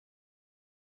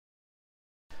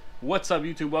What's up,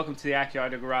 YouTube? Welcome to the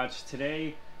Acura Garage.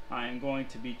 Today I am going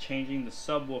to be changing the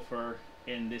subwoofer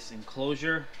in this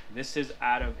enclosure. This is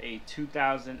out of a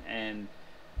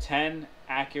 2010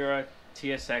 Acura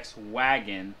TSX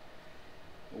Wagon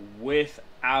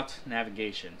without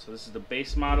navigation. So this is the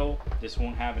base model. This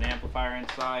won't have an amplifier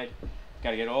inside.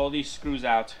 Got to get all these screws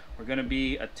out. We're going to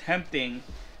be attempting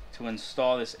to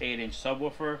install this 8-inch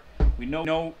subwoofer. We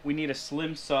know we need a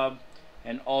slim sub,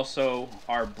 and also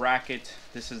our bracket.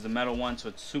 This is the metal one, so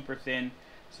it's super thin,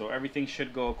 so everything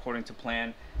should go according to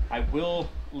plan. I will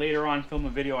later on film a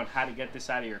video on how to get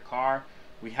this out of your car.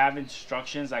 We have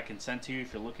instructions I can send to you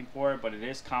if you're looking for it, but it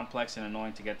is complex and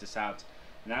annoying to get this out,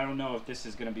 and I don't know if this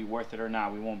is going to be worth it or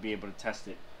not. We won't be able to test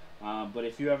it, but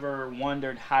if you ever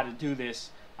wondered how to do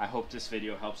this, I hope this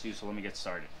video helps you. So let me get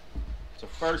started. So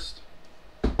first,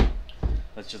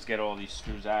 let's just get all these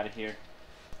screws out of here.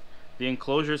 The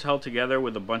enclosure is held together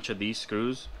with a bunch of these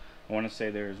screws. I want to say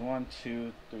there's 1,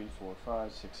 2, 3, 4,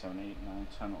 5, 6, 7, 8, 9,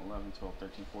 10, 11, 12,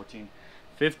 13, 14,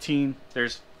 15.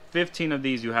 There's 15 of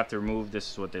these you have to remove.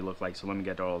 This is what they look like. So let me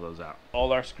get all those out.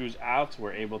 All our screws out.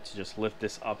 We're able to just lift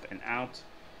this up and out.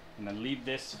 And then leave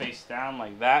this face down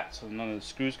like that so none of the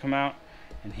screws come out.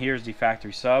 And here's the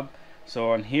factory sub.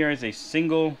 So on here is a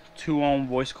single 2-ohm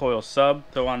voice coil sub.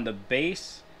 So on the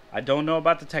base, I don't know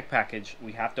about the tech package,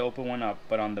 we have to open one up,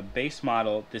 but on the base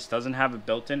model, this doesn't have a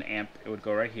built-in amp. It would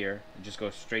go right here. It just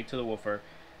goes straight to the woofer.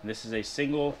 And this is a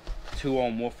single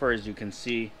 2-ohm woofer, as you can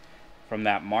see from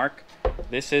that mark.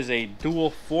 This is a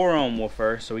dual 4-ohm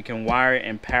woofer, so we can wire it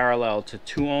in parallel to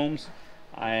 2 ohms,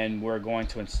 and we're going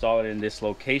to install it in this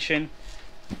location.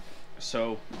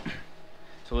 So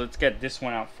let's get this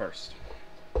one out first.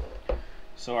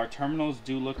 So our terminals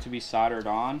do look to be soldered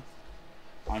on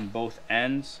both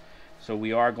ends, so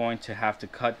we are going to have to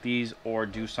cut these or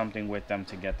do something with them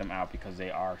to get them out because they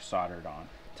are soldered on.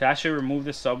 To actually remove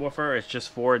this subwoofer, it's just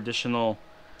 4 additional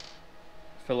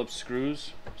Phillips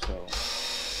screws. So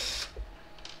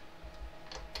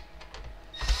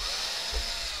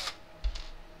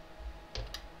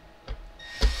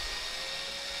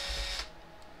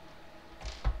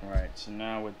alright, so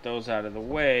now with those out of the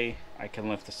way, I can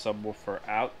lift the subwoofer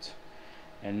out.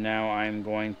 And now I'm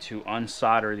going to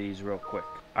unsolder these real quick.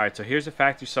 Alright, so here's the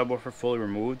factory subwoofer fully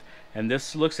removed. And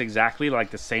this looks exactly like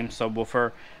the same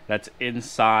subwoofer that's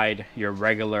inside your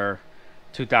regular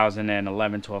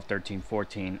 2011, 12, 13,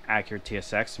 14 Acura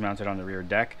TSX mounted on the rear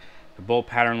deck. The bolt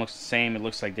pattern looks the same. It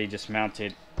looks like they just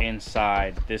mounted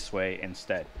inside this way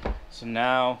instead. So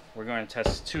now we're going to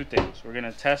test 2 things. We're going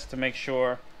to test to make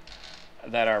sure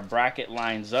that our bracket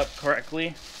lines up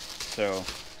correctly. So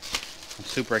I'm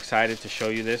super excited to show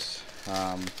you this.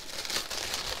 I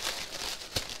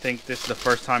think this is the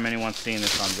first time anyone's seen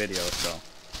this on video, so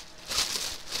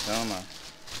come on.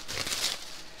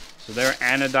 So they're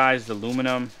anodized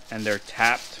aluminum and they're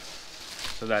tapped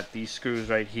so that these screws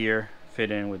right here fit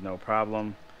in with no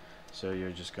problem. So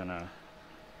you're just gonna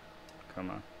come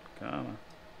on.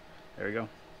 There we go.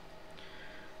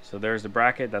 So there's the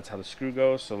bracket. That's how the screw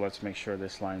goes. So let's make sure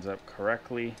this lines up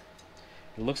correctly.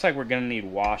 It looks like we're gonna need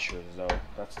washers though.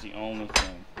 That's the only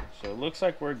thing. So it looks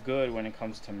like we're good when it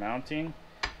comes to mounting,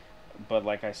 but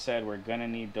like I said, we're gonna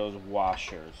need those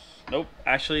washers. Nope,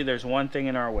 actually there's one thing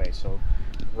in our way. So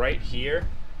right here,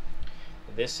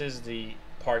 this is the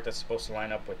part that's supposed to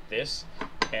line up with this,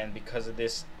 and because of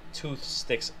this tooth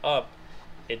sticks up,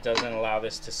 it doesn't allow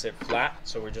this to sit flat.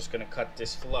 So we're just gonna cut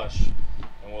this flush,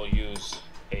 and we'll use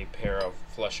a pair of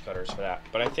flush cutters for that.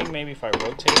 But I think maybe if I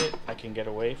rotate it, I can get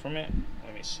away from it.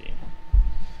 Let me see.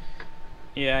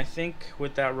 Yeah, I think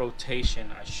with that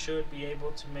rotation, I should be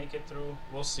able to make it through.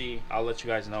 We'll see. I'll let you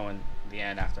guys know in the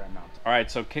end after I mount. Alright,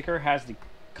 so Kicker has the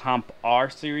Comp R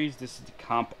series. This is the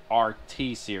Comp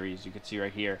RT series. You can see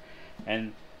right here.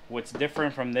 And what's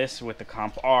different from this with the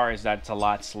Comp R is that it's a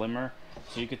lot slimmer.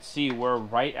 So you can see we're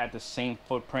right at the same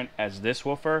footprint as this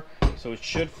woofer. So it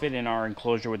should fit in our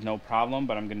enclosure with no problem,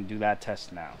 but I'm going to do that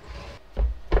test now.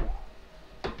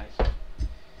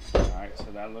 Alright, so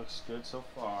that looks good so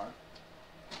far.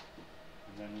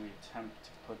 And then we attempt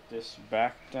to put this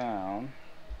back down.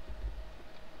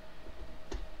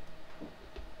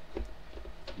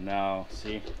 No,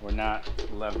 see, we're not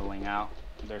leveling out.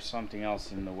 There's something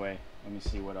else in the way. Let me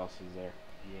see what else is there.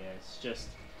 Yeah, it's just,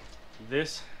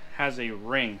 this has a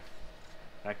ring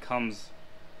that comes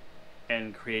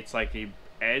and creates like a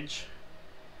edge.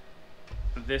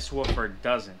 This woofer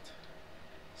doesn't.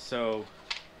 So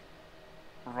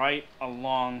right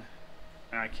along,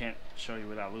 and I can't show you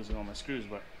without losing all my screws,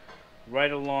 but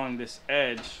right along this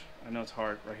edge, I know it's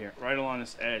hard right here, right along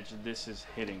this edge, this is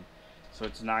hitting. So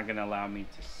it's not going to allow me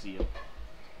to seal.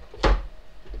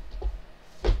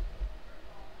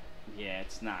 Yeah,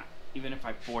 it's not. Even if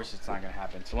I force, it's not gonna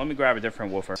happen. So let me grab a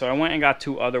different woofer. So I went and got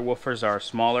 2 other woofers that are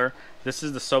smaller. This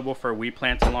is the subwoofer we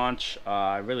plan to launch.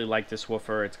 I really like this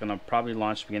woofer. It's gonna probably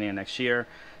launch beginning of next year.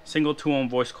 Single 2-ohm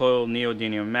voice coil,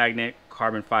 neodymium magnet,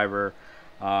 carbon fiber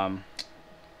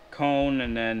cone,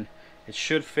 and then it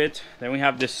should fit. Then we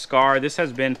have this Scar. This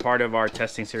has been part of our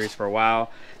testing series for a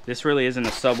while. This really isn't a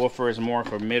subwoofer, it's more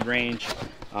for mid-range,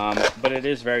 but it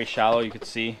is very shallow. You can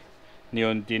see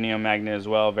neodymium magnet as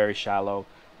well, very shallow.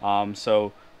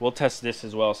 So we'll test this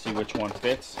as well, see which one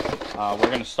fits. We're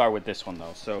going to start with this one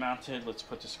though. So mounted, let's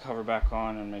put this cover back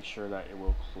on and make sure that it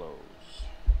will close.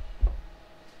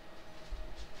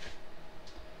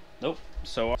 Nope.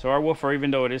 So our woofer,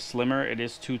 even though it is slimmer, it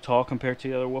is too tall compared to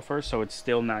the other woofers, so it's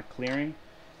still not clearing.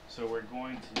 So we're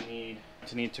going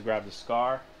to need to grab the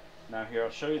Scar. Now here,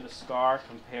 I'll show you the Scar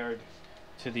compared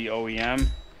to the OEM.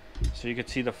 So you can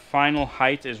see the final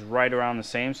height is right around the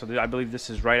same. So I believe this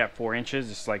is right at 4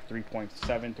 inches. It's like 3.7,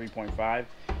 3.5.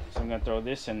 So I'm going to throw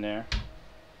this in there.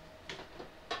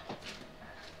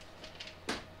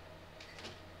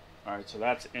 Alright, so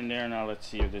that's in there. Now let's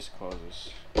see if this closes.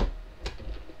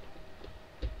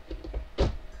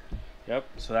 Yep,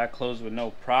 so that closed with no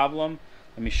problem.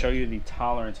 Let me show you the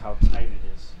tolerance, how tight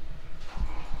it is.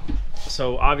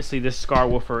 So obviously this Scar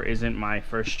woofer isn't my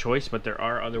first choice, but there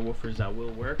are other woofers that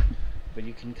will work. But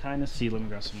you can kind of see, let me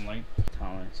grab some light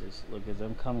tolerances. Look, as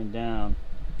I'm coming down,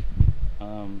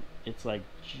 it's like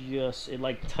it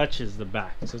like touches the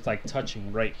back. So it's like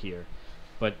touching right here.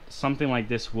 But something like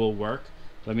this will work.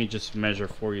 Let me just measure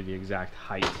for you the exact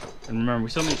height. And remember, we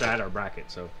still need to add our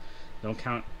bracket, so don't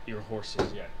count your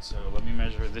horses yet. So let me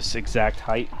measure this exact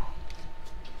height.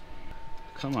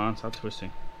 Come on, stop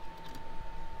twisting.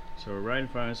 So right in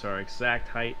front of us, our exact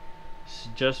height. It's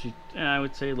just, I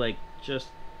would say, like just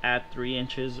at 3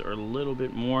 inches or a little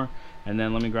bit more. And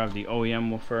then let me grab the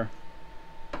OEM woofer.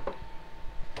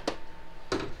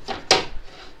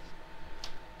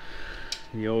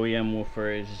 The OEM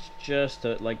woofer is just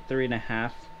like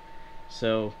 3.5.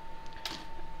 So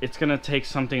it's gonna take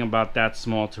something about that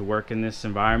small to work in this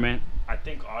environment. I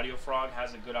think Audio Frog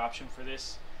has a good option for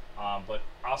this, but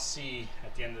I'll see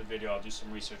at the end of the video. I'll do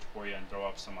some research for you and throw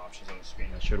up some options on the screen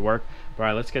that should work. But all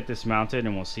right, let's get this mounted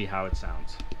and we'll see how it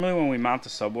sounds. Normally when we mount the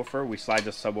subwoofer, we slide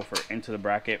the subwoofer into the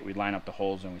bracket, we line up the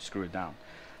holes and we screw it down.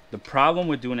 The problem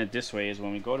with doing it this way is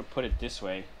when we go to put it this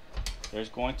way, there's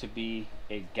going to be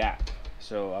a gap.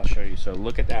 So I'll show you. So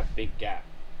look at that big gap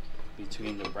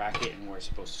between the bracket and where it's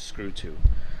supposed to screw to.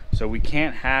 So we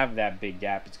can't have that big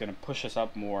gap. It's going to push us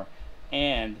up more,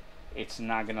 and it's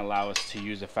not going to allow us to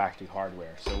use the factory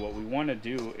hardware. So what we want to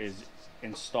do is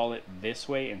install it this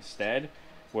way instead,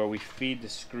 where we feed the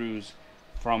screws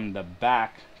from the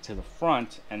back to the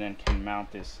front and then can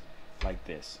mount this like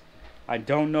this. I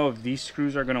don't know if these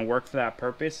screws are going to work for that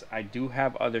purpose. I do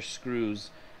have other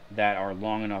screws that are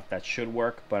long enough that should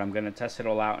work, but I'm going to test it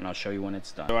all out and I'll show you when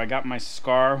it's done. So I got my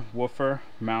Scar woofer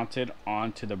mounted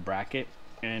onto the bracket,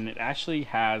 and it actually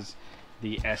has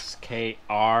the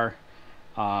SKR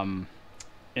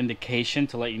indication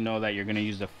to let you know that you're going to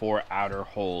use the 4 outer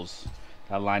holes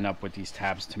that line up with these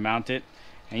tabs to mount it.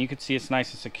 And you can see it's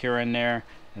nice and secure in there,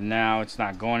 and now it's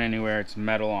not going anywhere. It's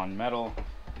metal on metal.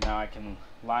 Now I can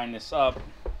line this up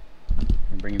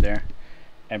and bring it there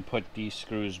and put these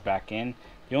screws back in.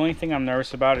 The only thing I'm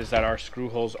nervous about is that our screw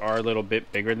holes are a little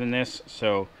bit bigger than this,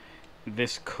 so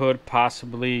this could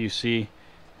possibly, you see,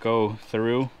 go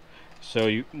through. So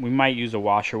we might use a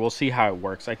washer. We'll see how it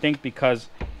works. I think because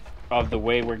of the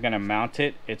way we're going to mount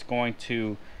it, it's going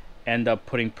to end up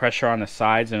putting pressure on the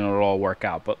sides and it'll all work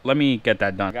out. But let me get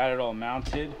that done. I got it all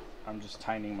mounted. I'm just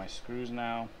tightening my screws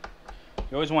now.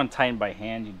 You always want to tighten by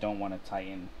hand. You don't want to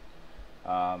tighten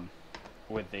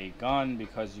with a gun,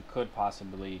 because you could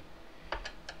possibly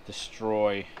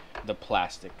destroy the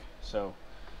plastic. So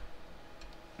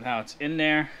now it's in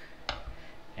there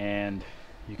and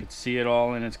you can see it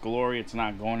all in its glory. It's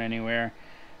not going anywhere.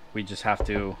 We just have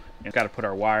to, it's got to put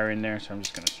our wire in there. So I'm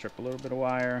just going to strip a little bit of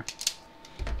wire,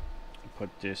 put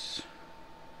this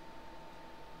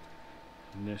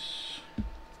and this.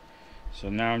 So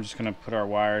now I'm just going to put our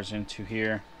wires into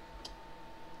here.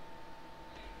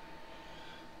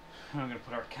 I'm going to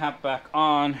put our cap back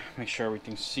on, make sure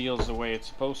everything seals the way it's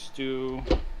supposed to.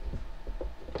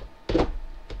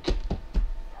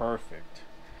 Perfect.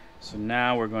 So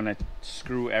now we're going to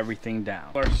screw everything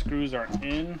down. Our screws are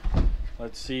in.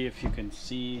 Let's see if you can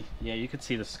see. Yeah, you can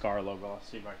see the Scar logo. I'll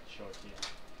see if I can show it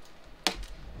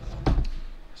to you.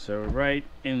 So right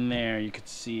in there, you can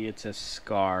see it says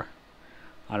Scar.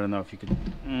 I don't know if you could,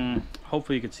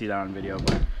 hopefully you could see that on video,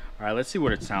 but all right, let's see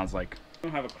what it sounds like. We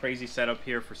don't have a crazy setup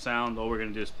here for sound. All we're going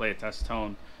to do is play a test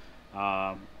tone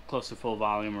close to full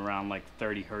volume, around like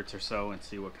 30 hertz or so, and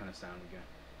see what kind of sound we get.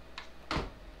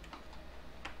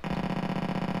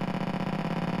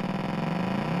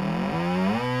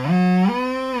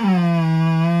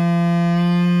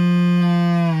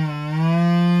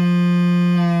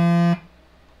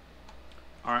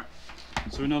 Alright,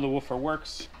 so we know the woofer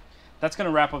works. That's going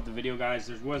to wrap up the video, guys.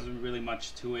 There wasn't really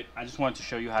much to it. I just wanted to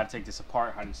show you how to take this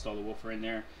apart, how to install the woofer in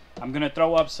there. I'm going to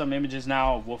throw up some images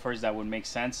now of woofers that would make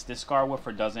sense. This Scar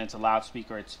woofer doesn't. It's a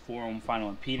loudspeaker. It's 4 ohm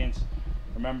final impedance.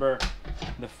 Remember,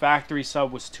 the factory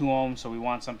sub was 2 ohms, so we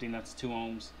want something that's 2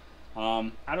 ohms.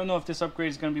 I don't know if this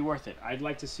upgrade is going to be worth it. I'd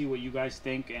like to see what you guys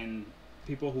think, and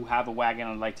people who have a wagon,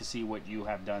 I'd like to see what you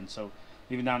have done. So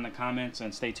leave it down in the comments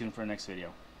and stay tuned for the next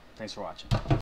video. Thanks for watching.